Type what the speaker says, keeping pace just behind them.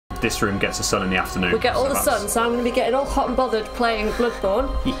this room gets the sun in the afternoon. We get all the sun, so I'm going to be getting all hot and bothered playing Bloodborne.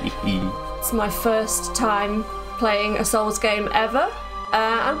 It's my first time playing a Souls game ever.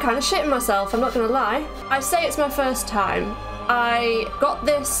 I'm kind of shitting myself, I'm not going to lie. I say it's my first time. I got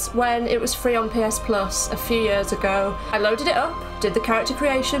this when it was free on PS Plus a few years ago. I loaded it up, did the character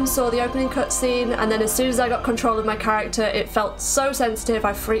creation, saw the opening cutscene, and then as soon as I got control of my character, it felt so sensitive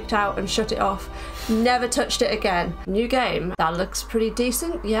I freaked out and shut it off. Never touched it again. New game. That looks pretty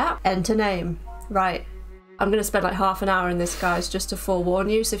decent, yeah. Enter name. Right. I'm going to spend like half an hour in this, guys, just to forewarn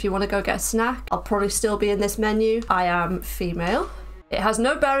you, so if you want to go get a snack, I'll probably still be in this menu. I am female. It has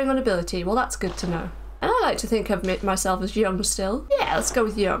no bearing on ability. Well, that's good to know. And I like to think of myself as young still. Yeah, let's go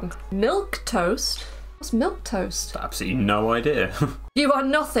with young. Milk toast? What's milk toast? Absolutely no idea. You are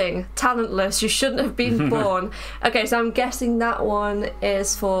nothing. Talentless. You shouldn't have been born. Okay, so I'm guessing that one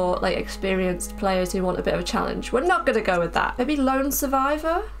is for like experienced players who want a bit of a challenge. We're not going to go with that. Maybe lone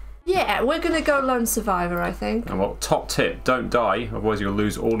survivor? Yeah, we're going to go lone survivor, I think. And well, top tip, don't die, otherwise you'll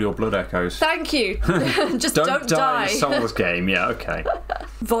lose all your blood echoes. Thank you. Just don't die in a Souls game, yeah, okay.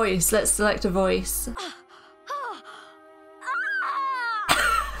 Voice, let's select a voice.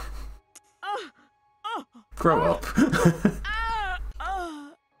 Grow up.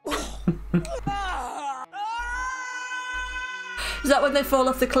 Is that when they fall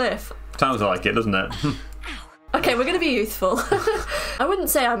off the cliff? Sounds like it, doesn't it? Okay, we're going to be youthful. I wouldn't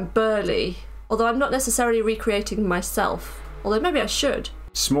say I'm burly, although I'm not necessarily recreating myself. Although maybe I should.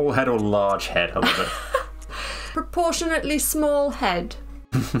 Small head or large head, I love it. Proportionately small head.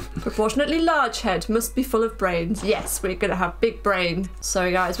 Proportionately large head, must be full of brains. Yes, we're going to have big brain.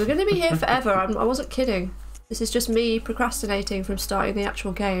 Sorry guys, we're going to be here forever. I wasn't kidding. This is just me procrastinating from starting the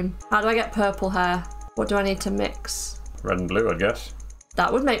actual game. How do I get purple hair? What do I need to mix? Red and blue, I guess.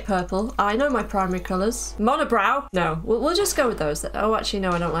 That would make purple. I know my primary colours. Monobrow? No, we'll just go with those. Oh, actually,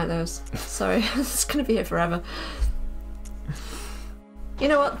 no, I don't like those. Sorry, it's going to be here forever. You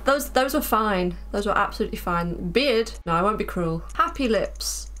know what? Those were fine. Those were absolutely fine. Beard? No, I won't be cruel. Happy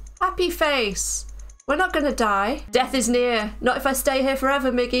lips. Happy face. We're not going to die. Death is near. Not if I stay here forever,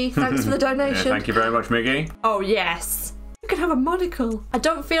 Miggy. Thanks for the donation. Yeah, thank you very much, Miggy. Oh, yes. You can have a monocle. I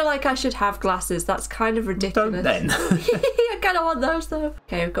don't feel like I should have glasses. That's kind of ridiculous. Don't then. I kind of want those though.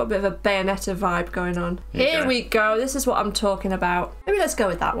 Okay, we've got a bit of a Bayonetta vibe going on. Here we go. This is what I'm talking about. Maybe let's go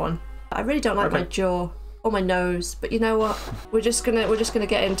with that one. I really don't like my jaw or my nose, but you know what? We're just gonna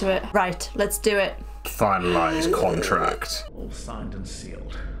get into it. Right, let's do it. Finalize contract. All signed and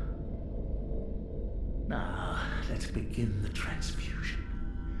sealed. Now, let's begin the transfusion.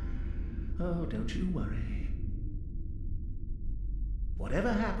 Oh, don't you worry.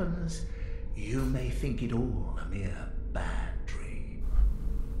 Whatever happens, you may think it all a mere bad dream.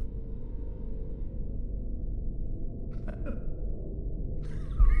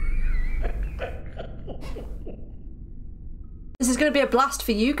 This is going to be a blast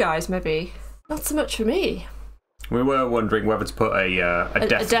for you guys, maybe. Not so much for me. We were wondering whether to put a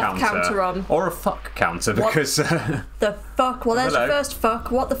death counter on. Or a fuck counter, because... The fuck? Well, there's your first fuck.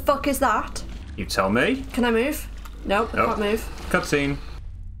 What the fuck is that? You tell me. Can I move? Nope, I can't move. Cutscene.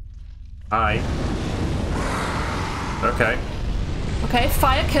 Hi. Okay. Okay,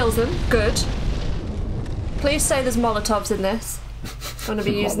 fire kills them. Good. Please say there's Molotovs in this. I'm going to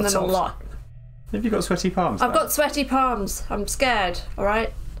be using them a lot. Have you got sweaty palms? I've got sweaty palms. I'm scared,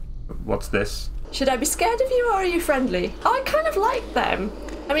 alright? What's this? Should I be scared of you or are you friendly? Oh, I kind of like them.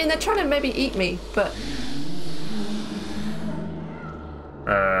 I mean, they're trying to maybe eat me, but...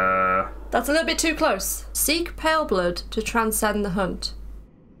 That's a little bit too close. Seek pale blood to transcend the hunt.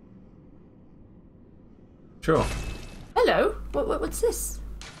 Sure. Hello. What's this?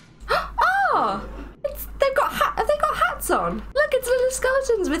 Oh! Have they got hats on? Look, it's little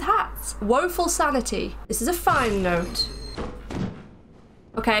skeletons with hats. Woeful sanity. This is a fine note.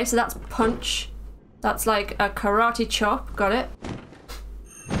 Okay, so that's punch. That's like a karate chop. Got it.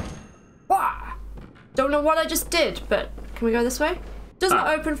 Wah! Don't know what I just did, but can we go this way? Does not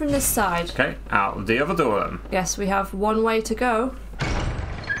open from this side. Okay, out the other door then. Yes, we have one way to go.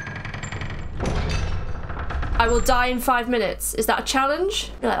 I will die in 5 minutes. Is that a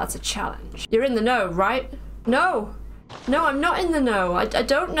challenge? I feel like that's a challenge. You're in the know, right? No. No, I'm not in the know. I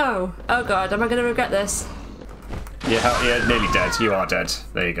don't know. Oh god, am I going to regret this? Yeah, nearly dead. You are dead.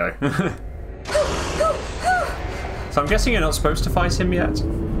 There you go. So I'm guessing you're not supposed to fight him yet?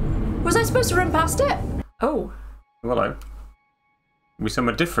 Was I supposed to run past it? Oh. Hello. Are we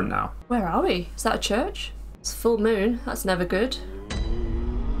somewhere different now? Where are we? Is that a church? It's full moon. That's never good.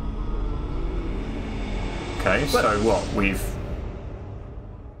 Okay, so what? We've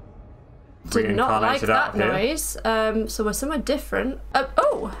did not like that here. noise. So we're somewhere different.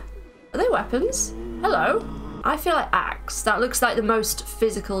 Oh! 2 weapons. Hello. I feel like axe. That looks like the most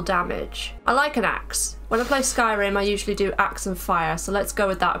physical damage. I like an axe. When I play Skyrim, I usually do axe and fire, so let's go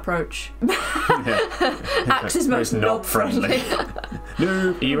with that approach. Axe is most not friendly.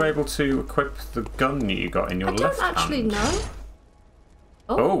 No. Are you able to equip the gun you got in your left hand? I don't actually know.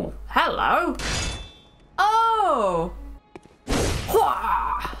 Oh. Hello. Oh.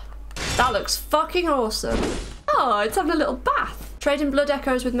 That looks fucking awesome. Oh, it's having a little bath. Trading blood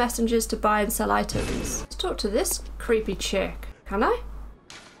echoes with messengers to buy and sell items. Let's talk to this creepy chick. Can I?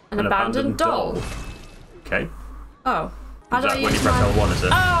 An abandoned doll. Okay. Oh. Is that when you press L1, is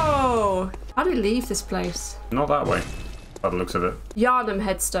it? Oh! How do we leave this place? Not that way, by the looks of it. Yharnam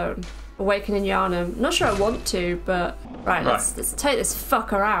headstone. Awakening Yharnam. Not sure I want to, but... Right, let's take this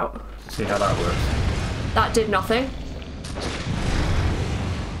fucker out. See how that works. That did nothing.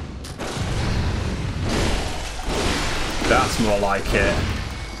 That's more like it.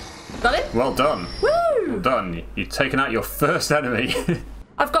 Got it? Well done. Woo! Well done. You've taken out your first enemy.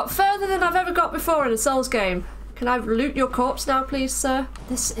 I've got further than I've ever got before in a Souls game. Can I loot your corpse now, please, sir?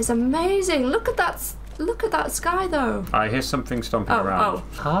 This is amazing. Look at that. Look at that sky, though. I hear something stomping around.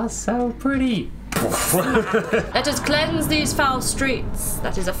 Oh, so pretty. Let us cleanse these foul streets.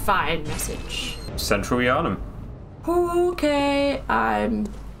 That is a fine message. Central Yharnam. Okay, I'm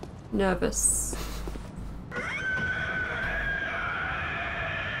nervous.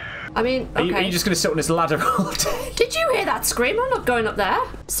 I mean, okay. Are you just going to sit on this ladder all day? Did you hear that scream? I'm not going up there.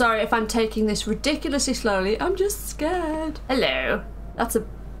 Sorry if I'm taking this ridiculously slowly. I'm just scared. Hello. That's a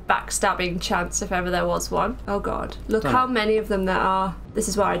backstabbing chance if ever there was one. Oh god. Look how many of them there are. This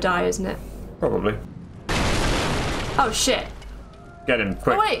is where I die, isn't it? Probably. Oh shit. Get him,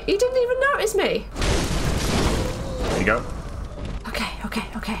 quick. Oh wait, he didn't even notice me. There you go.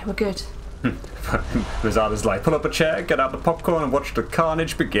 Okay, we're good. Rosada's like, pull up a chair, get out the popcorn and watch the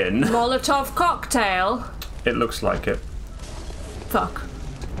carnage begin. Molotov cocktail. It looks like it. Fuck.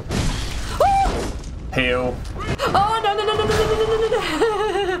 Heal. Oh no.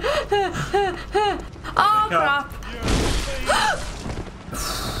 Oh crap.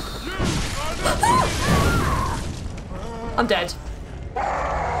 I'm dead.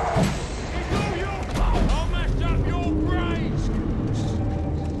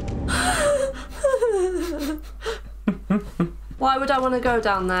 Why would I want to go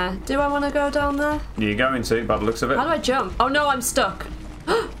down there? Do I want to go down there? You're going to, by the looks of it. How do I jump? Oh no, I'm stuck.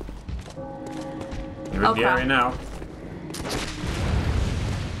 You're in the area now.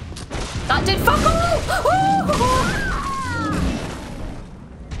 That did fuck all!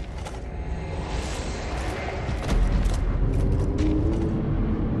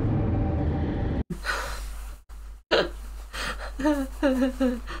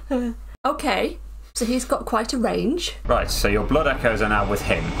 Okay, so he's got quite a range. Right, so your blood echoes are now with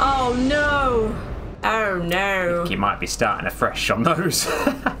him. Oh no! Oh no! I think he might be starting afresh on those.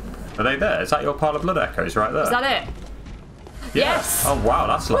 Are they there? Is that your pile of blood echoes right there? Is that it? Yeah. Yes! Oh wow,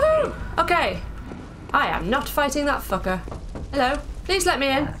 that's lovely. Okay. I am not fighting that fucker. Hello, please let me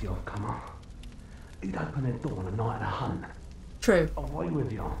in. Come on. He'd open the door on a night of a hunt. True. Away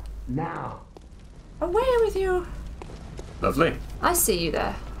with you. Now. Away with you. Lovely. I see you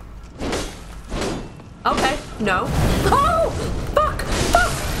there. Okay, no. Oh! Fuck!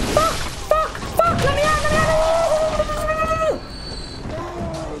 Let me out!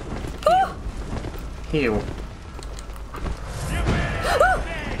 Heal.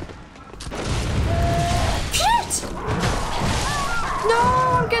 Shit! No,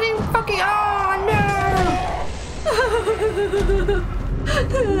 I'm getting fucking... Oh,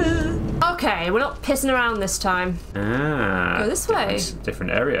 no! Okay, we're not pissing around this time. Ah. Go this way.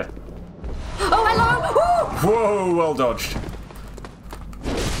 Different area. Oh, hello! Woo! Whoa, well dodged.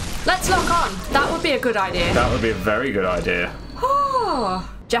 Let's lock on. That would be a good idea. That would be a very good idea. Oh,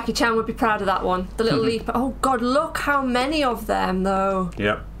 Jackie Chan would be proud of that one. The little leap. Oh, God, look how many of them, though.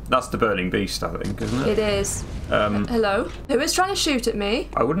 Yep. That's the burning beast, I think, isn't it? It is. Hello? Who is trying to shoot at me?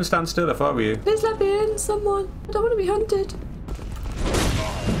 I wouldn't stand still if I were you. Please let me in, someone. I don't want to be hunted.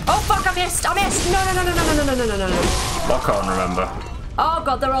 Oh, fuck, I missed. No. Lock on, remember. Oh,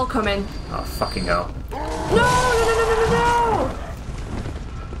 God, they're all coming. Oh, fucking hell. No.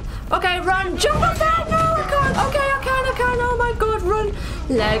 Okay, run. Jump up there. No, I can't. Okay, I can. Oh, my God, run.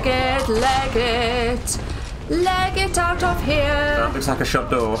 Leg it out of here. That looks like a shut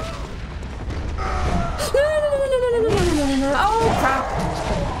door. No. Oh, crap.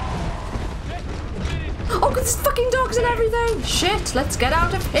 Oh, God, there's fucking dogs and everything. Shit, let's get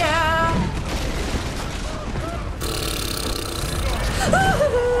out of here.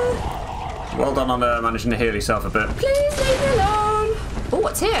 Well done on managing to heal yourself a bit. Please leave me alone. Oh,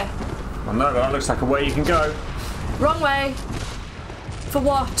 what's here? Well, no, that looks like a way you can go. Wrong way. For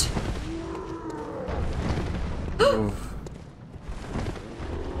what?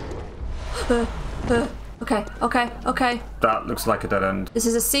 Okay. That looks like a dead end. This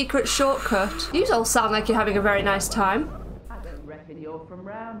is a secret shortcut. You all sound like you're having a very nice time. I don't reckon you're from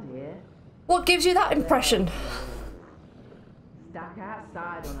round here. What gives you that impression? Stuck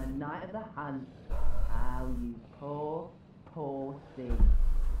outside on a night of the hunt. Oh, you poor thing.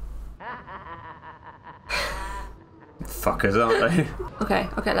 Fuckers, aren't they? Okay,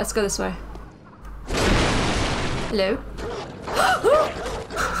 let's go this way. Hello?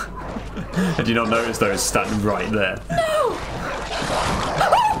 Did you not notice those standing right there? No!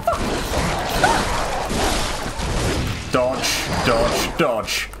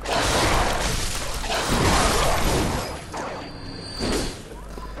 Dodge.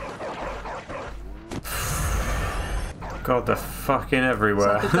 God, they're fucking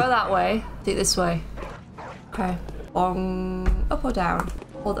everywhere. So I could go that way. I think this way. Okay. Up or down?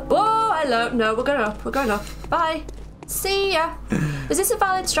 Whoa, hello. No, we're going up. Bye. See ya. Is this a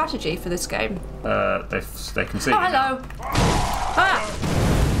valid strategy for this game? They can see. Oh, hello. Ah.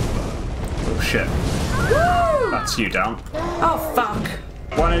 Oh shit. Woo! That's you down. Oh fuck.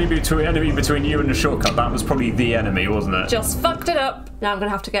 One enemy between you and the shortcut. That was probably the enemy, wasn't it? Just fucked it up. Now I'm gonna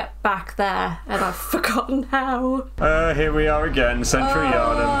have to get back there, and I've forgotten how. Here we are again, Century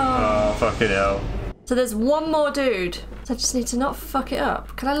Garden. Oh fucking hell. So there's one more dude. So I just need to not fuck it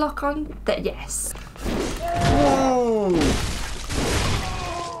up. Can I lock on? There, yes. Whoa!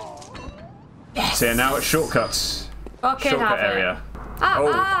 Yes. So now it's shortcuts. Okay, Shortcut area.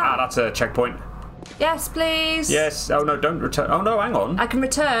 That's a checkpoint. Yes, please. Yes. Oh no, don't return. Oh no, hang on. I can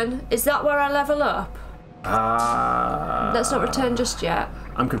return. Is that where I level up? Let's not return just yet.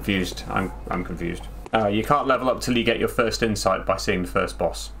 I'm confused. I'm confused. You can't level up till you get your first insight by seeing the first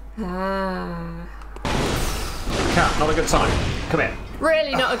boss. Cat, not a good time. Come here.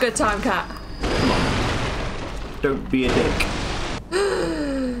 Really not a good time, Cat. Come on. Don't be a dick.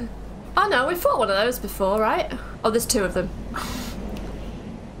 Oh no, we fought one of those before, right? Oh, there's two of them.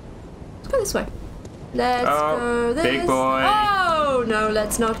 Let's go this way. Let's go this way. Big boy. Oh no,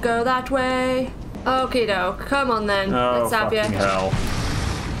 let's not go that way. Okie doke. Come on then. Oh, let's have you. fucking hell.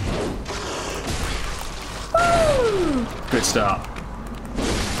 Woo! Good start.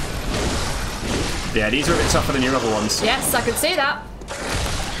 Yeah, these are a bit tougher than your other ones. Yes, I can see that.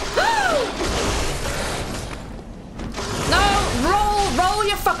 No, roll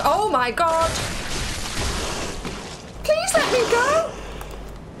your fuck. Oh my god. Please let me go.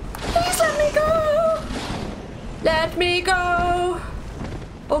 Please let me go. Let me go.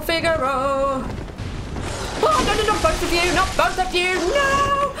 Oh, Figaro. Oh, no, not both of you. Not both of you.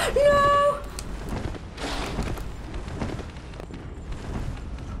 No.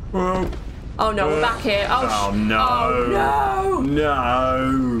 Whoa. Oh no, we're back here. Oh no. Oh no.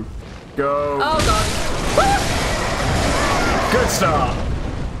 No. Go. Oh god. Good start.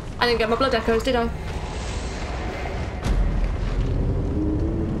 I didn't get my blood echoes, did I?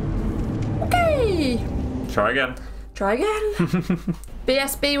 Okay. Try again.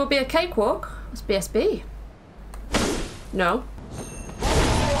 BSB will be a cakewalk. What's BSB? No.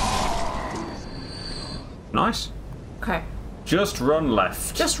 Nice. Okay. Just run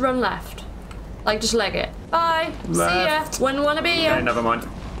left. Just run left. Like, just leg it. Bye. Left. See ya. Wouldn't want to be ya. Okay, never mind.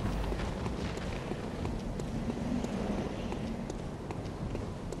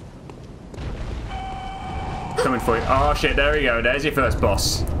 Coming for you. Oh shit, there we go. There's your first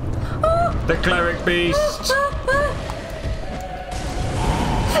boss. The cleric beast.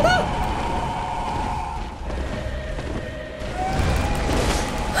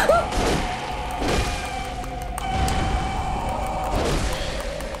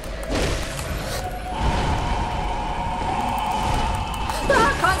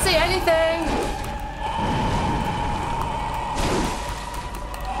 Can't see anything.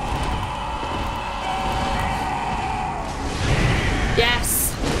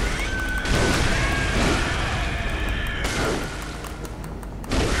 Yes.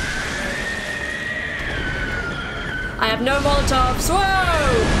 I have no Molotovs. Whoa!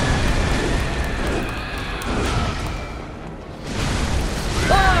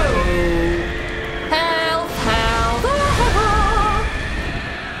 Whoa! Health, health.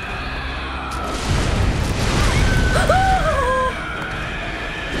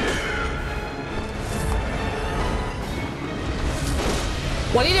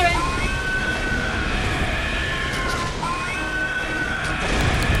 What are you doing?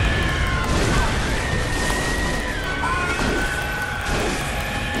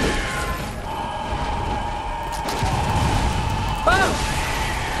 Whoa!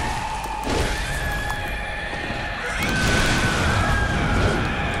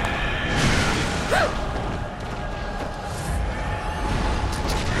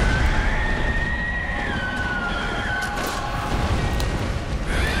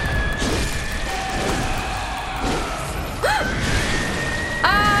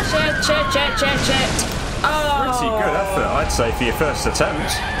 Shit. Oh. Pretty good effort, I'd say, for your first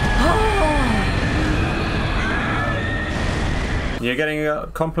attempt. You're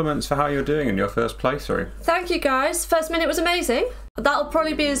getting compliments for how you're doing in your first playthrough. Thank you, guys. First minute was amazing. That'll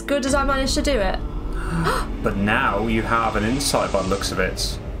probably be as good as I managed to do it. But now you have an insight by the looks of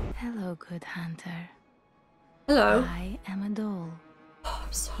it. Hello, good hunter. Hello. I am a doll. Oh,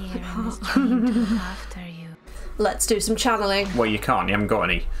 I'm so Here in this dream to look after you. Let's do some channeling. Well, you can't. You haven't got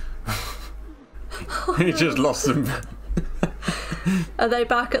any. You just lost them. Are they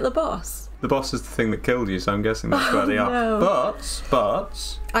back at the boss? The boss is the thing that killed you, so I'm guessing that's where they are. No.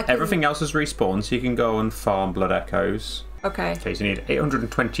 But everything else has respawned, so you can go and farm blood echoes. Okay. Okay, so you need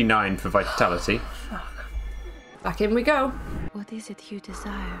 829 for vitality. Back in we go. What is it you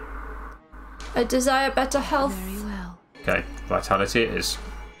desire? I desire better health. Very well. Okay, vitality it is.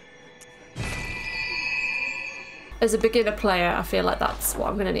 As a beginner player, I feel like that's what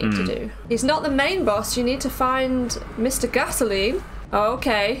I'm going to need to do. He's not the main boss. You need to find Mr. Gasoline. Oh,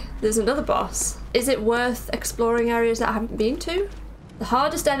 okay. There's another boss. Is it worth exploring areas that I haven't been to? The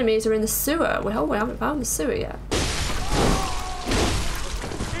hardest enemies are in the sewer. Well, we haven't found the sewer yet.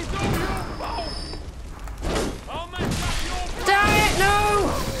 Damn it,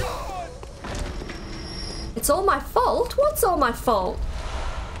 no! It's all my fault? What's all my fault?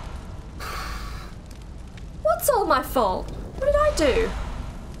 What's all my fault? What did I do?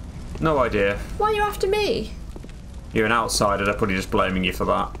 No idea. Why are you after me? You're an outsider, they're probably just blaming you for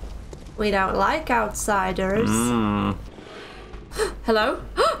that. We don't like outsiders. Hello?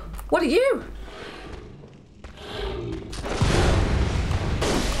 What are you?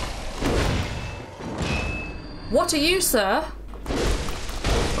 What are you, sir?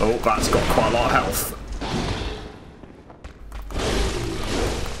 Oh, that's got quite a lot of health.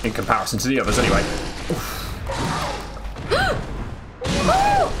 In comparison to the others, anyway.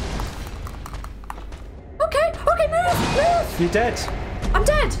 Oh! Okay, move! You're dead. I'm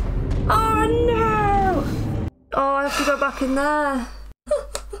dead! Oh no! Oh, I have to go back in there. I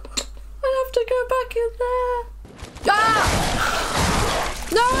have to go back in there. Ah!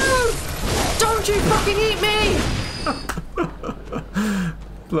 No! Don't you fucking eat me!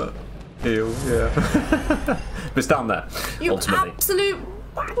 Look. Ew, yeah. But it's down there, You ultimately. absolute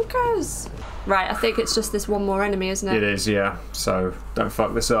wankers! Right, I think it's just this one more enemy, isn't it? It is, yeah. So don't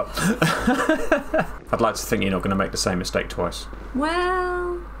fuck this up. I'd like to think you're not going to make the same mistake twice.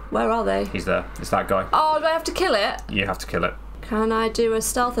 Well, where are they? He's there. It's that guy. Oh, do I have to kill it? You have to kill it. Can I do a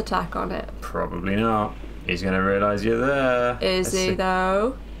stealth attack on it? Probably not. He's going to realise you're there. Is he,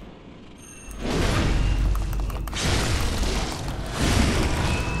 though?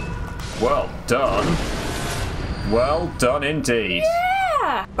 Well done. Well done indeed.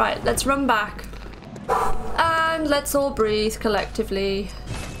 Yeah! Right, let's run back. And let's all breathe collectively.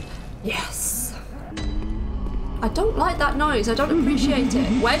 Yes. I don't like that noise. I don't appreciate it.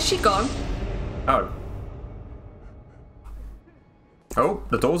 Where's she gone? Oh. Oh,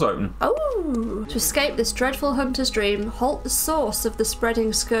 the door's open. Oh! To escape this dreadful hunter's dream, halt the source of the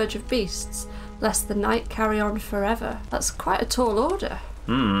spreading scourge of beasts, lest the night carry on forever. That's quite a tall order.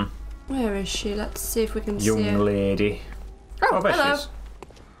 Where is she? Let's see if we can see her. Young lady. Oh, there she hello. is.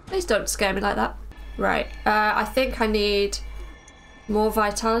 Please don't scare me like that. Right, I think I need more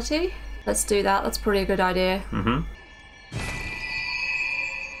vitality. Let's do that. That's probably a good idea.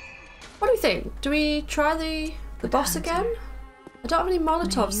 What do you think? Do we try the boss again? I don't have any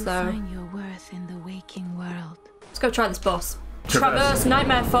Molotovs though. Find your worth in the waking world. Let's go try this boss. Traverse. Traverse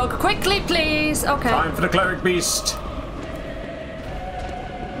Nightmare Fog. Quickly, please. Okay. Time for the cleric beast.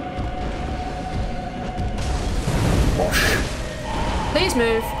 Please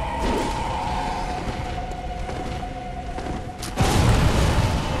move.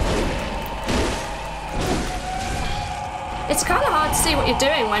 It's kind of hard to see what you're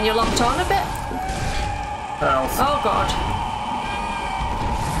doing when you're locked on a bit. Health. Oh god.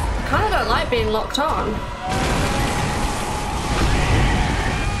 I kind of don't like being locked on.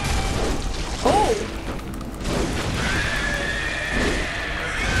 Oh.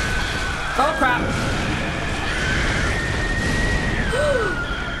 Oh crap.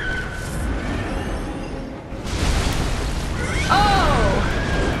 Oh!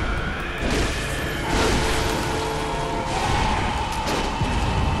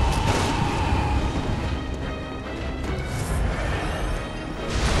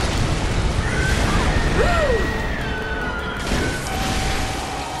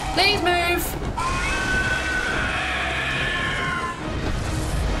 Please move!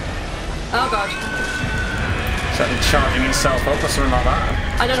 Oh god. Certainly charging himself up or something like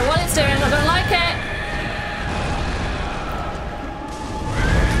that. I don't know what it's doing, I don't like it!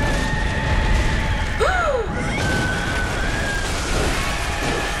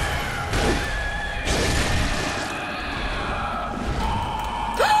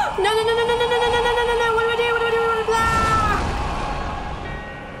 No, no, no, no, no, no, no, no, no, no, no, no. What do I do? What do I do? What do I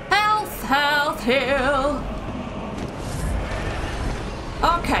do? Health, health, heal.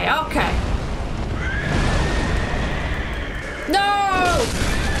 Okay, okay. No!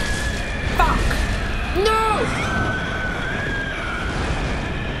 Fuck! No!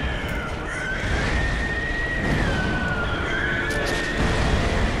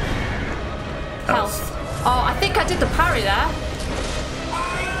 Health. Oh, I think I did the parry there.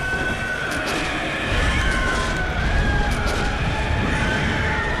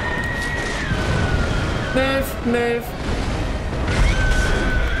 Move, move.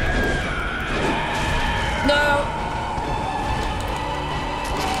 No.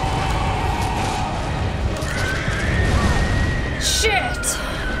 Shit.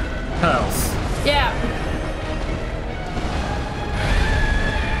 Health. Yeah.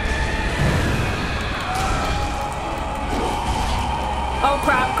 Oh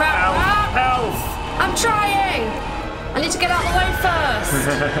crap, crap, Health. crap! Health. I'm trying! I need to get out of the way first!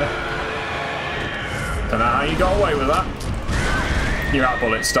 Don't know how you got away with that. You're out of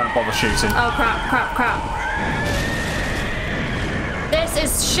bullets, don't bother shooting. Oh crap, crap, crap. This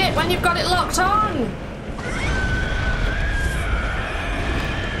is shit when you've got it locked on!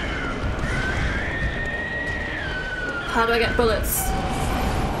 How do I get bullets?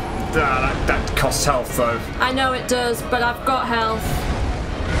 That costs health though. I know it does, but I've got health.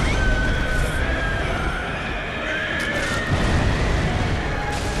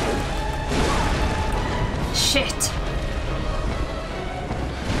 Shit.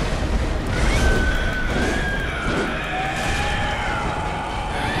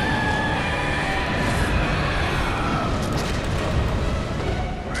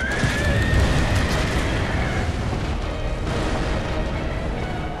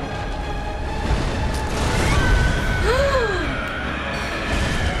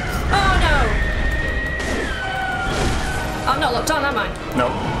 I'm not locked on, am I? No.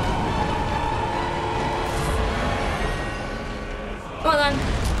 Come on then.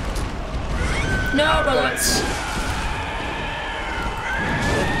 No bullets.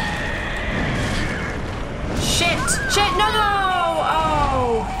 Shit! Shit! No! No!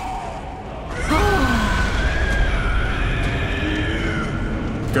 Oh!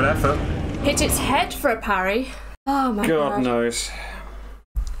 Good effort. Hit its head for a parry. Oh my god. God knows.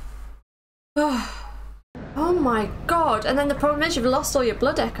 Oh my god. And then the problem is you've lost all your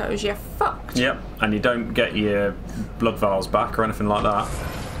blood echoes. You're fucked. Yep, and you don't get your blood vials back or anything like that.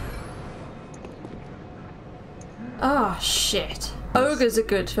 Oh shit. Ogres are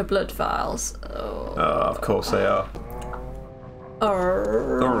good for blood vials. Oh, Of course they are. oh.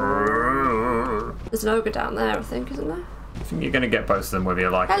 There's an ogre down there, I think, isn't there? I think you're going to get both of them whether you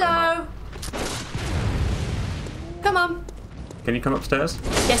like it or not. Hello! Come on. Can you come upstairs?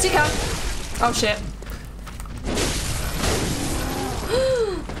 Yes, you can. Oh shit.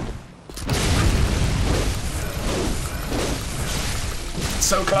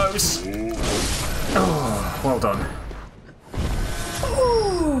 So close! Oh, well done.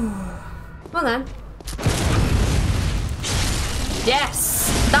 Ooh. Well then. Yes!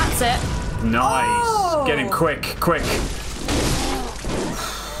 That's it. Nice! Oh. Get him quick, quick!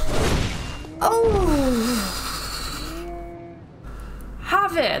 Oh!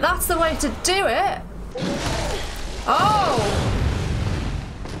 Have it. That's the way to do it. Oh!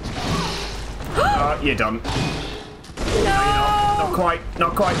 Oh, you're done. No! Not quite,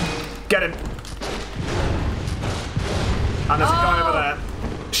 not quite. Get him. And there's a guy over there.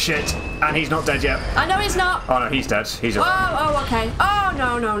 Shit. And he's not dead yet. I know he's not. Oh no, he's dead. He's Oh, alright. oh, okay. Oh,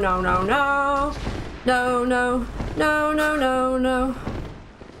 no, no, no, no, no. No, no, no, no, no, no.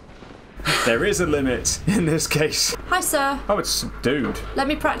 There is a limit in this case. Hi, sir. Oh, it's subdued. Let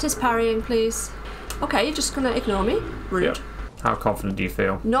me practice parrying, please. Okay, you're just gonna ignore me? Rude. Yep. How confident do you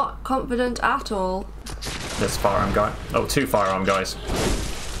feel? Not confident at all. This firearm guy. Oh, two firearm guys.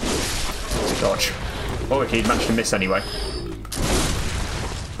 Dodge. Oh, okay, he managed to miss anyway.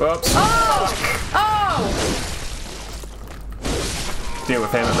 Whoops. Oh! Oh! Deal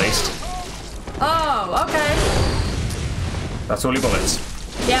with him at least. Oh, okay. That's all your bullets.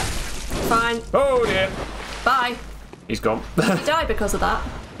 Yep. Fine. Oh dear. Bye. He's gone. He died because of that.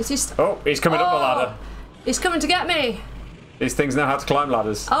 Is he Oh, he's coming up the ladder. He's coming to get me. These things know how to climb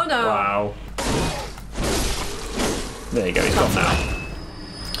ladders. Oh no. Wow. There you go, he's gone now.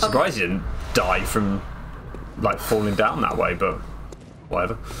 Surprised he didn't die from, like, falling down that way, but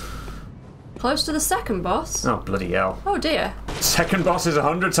whatever. Close to the second boss. Oh, bloody hell. Oh dear. Second boss is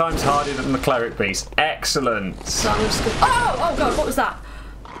 100 times harder than the cleric beast. Excellent. So I'm just gonna... Oh! Oh god, what was that?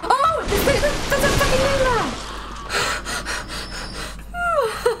 Oh! There's a fucking thing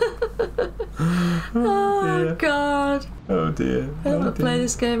there! Oh god. Oh dear. I don't want to play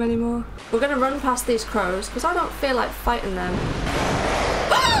this game anymore. We're going to run past these crows because I don't feel like fighting them.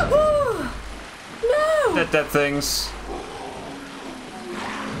 No! Dead things.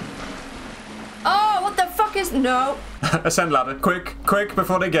 Oh, what the fuck is... No. Ascend ladder. Quick, quick,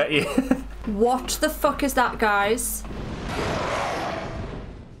 before they get you. What the fuck is that, guys?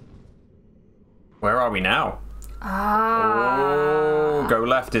 Where are we now? Ah. Oh, go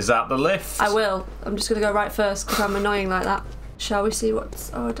left. Is that the lift? I will. I'm just going to go right first because I'm annoying like that. Shall we see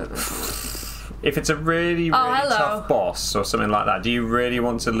what's... Oh, I don't know. If it's a really tough boss or something like that, do you really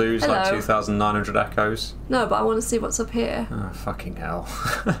want to lose like 2,900 echoes? No, but I want to see what's up here. Oh, fucking hell.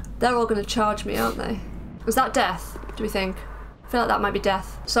 They're all going to charge me, aren't they? Was that death, do we think? I feel like that might be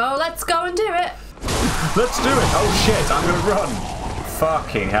death. So let's go and do it. Let's do it. Oh shit, I'm going to run.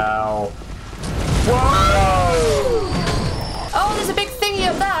 Fucking hell. Whoa! Oh, there's a big thingy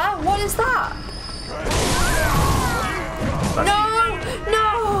up there. What is that? No!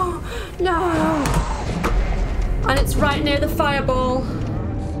 And it's right near the fireball.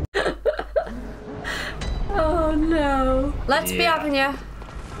 Oh no. Let's be having you.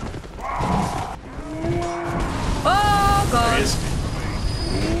 Oh god. There he is.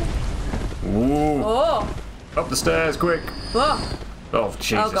 Ooh. Oh. Up the stairs, quick. Oh. Oh,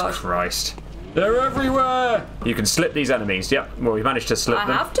 Jesus God. Christ. They're everywhere! You can slip these enemies. Yep, well, we managed to slip them.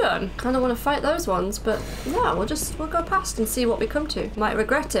 I have done. I don't want to fight those ones, but yeah, we'll go past and see what we come to. Might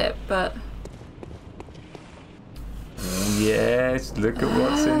regret it, but... Yes, look at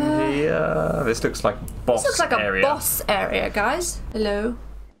what's in here. This looks like boss area. This looks like a boss area, guys. Hello.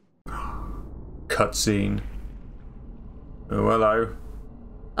 Cutscene. Oh, hello.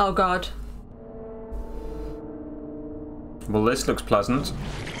 Oh god. Well, this looks pleasant.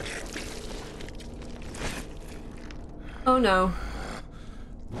 Oh no.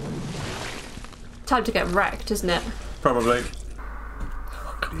 Time to get wrecked, isn't it? Probably.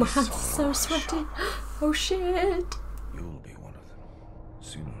 My hands are so sweaty. Oh shit. You'll be one of them,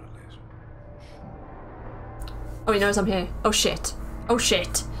 sooner or later. Oh, he knows I'm here. Oh shit. Oh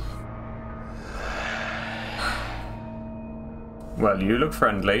shit. Well, you look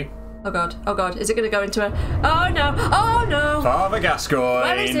friendly. Oh god. Oh god. Is it going to go into a... Oh no. Oh no. Father Gascoigne.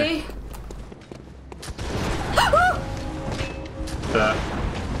 Where is he? There.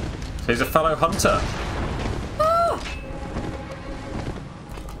 He's a fellow hunter.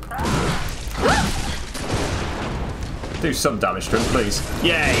 Do some damage to him, please.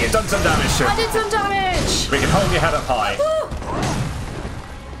 Yeah, you've done some damage to him. I did some damage. We can hold your head up high.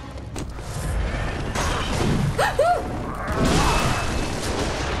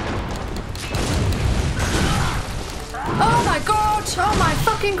 Oh my god. Oh my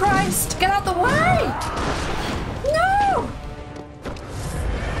fucking Christ. Get out the way. No.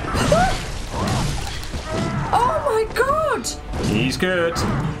 Oh my god. He's good.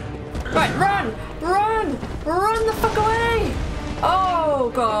 Right, run. Run. Run the fuck away. Oh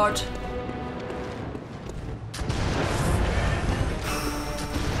god.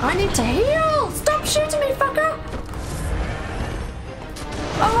 I need to heal. Stop shooting me, fucker.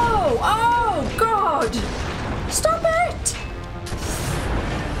 Oh. Oh god. Stop it.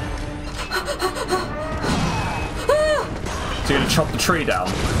 So you're gonna chop the tree down.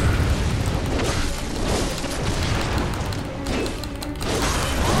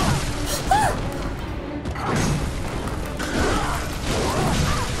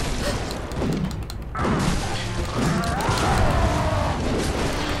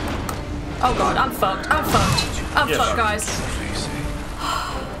 Oh god, I'm fucked. I'm fucked. I'm fucked, guys.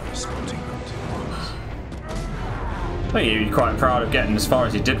 I think you'd be quite proud of getting as far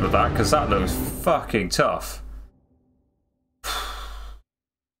as you did with that, because that looks fucking tough.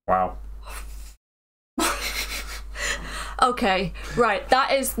 Wow. Okay, right.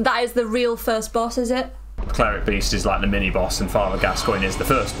 That is the real first boss, is it? Cleric Beast is like the mini boss, and Father Gascoigne is the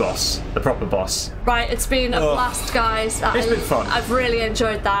first boss, the proper boss. Right, it's been a blast, guys. It's been fun. I've really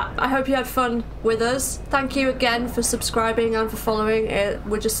enjoyed that. I hope you had fun with us. Thank you again for subscribing and for following.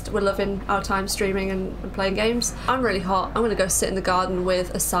 We're loving our time streaming and playing games. I'm really hot. I'm gonna go sit in the garden with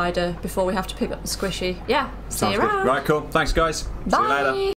a cider before we have to pick up the squishy. Yeah, see you around. Right, cool. Thanks, guys. Bye. See you later.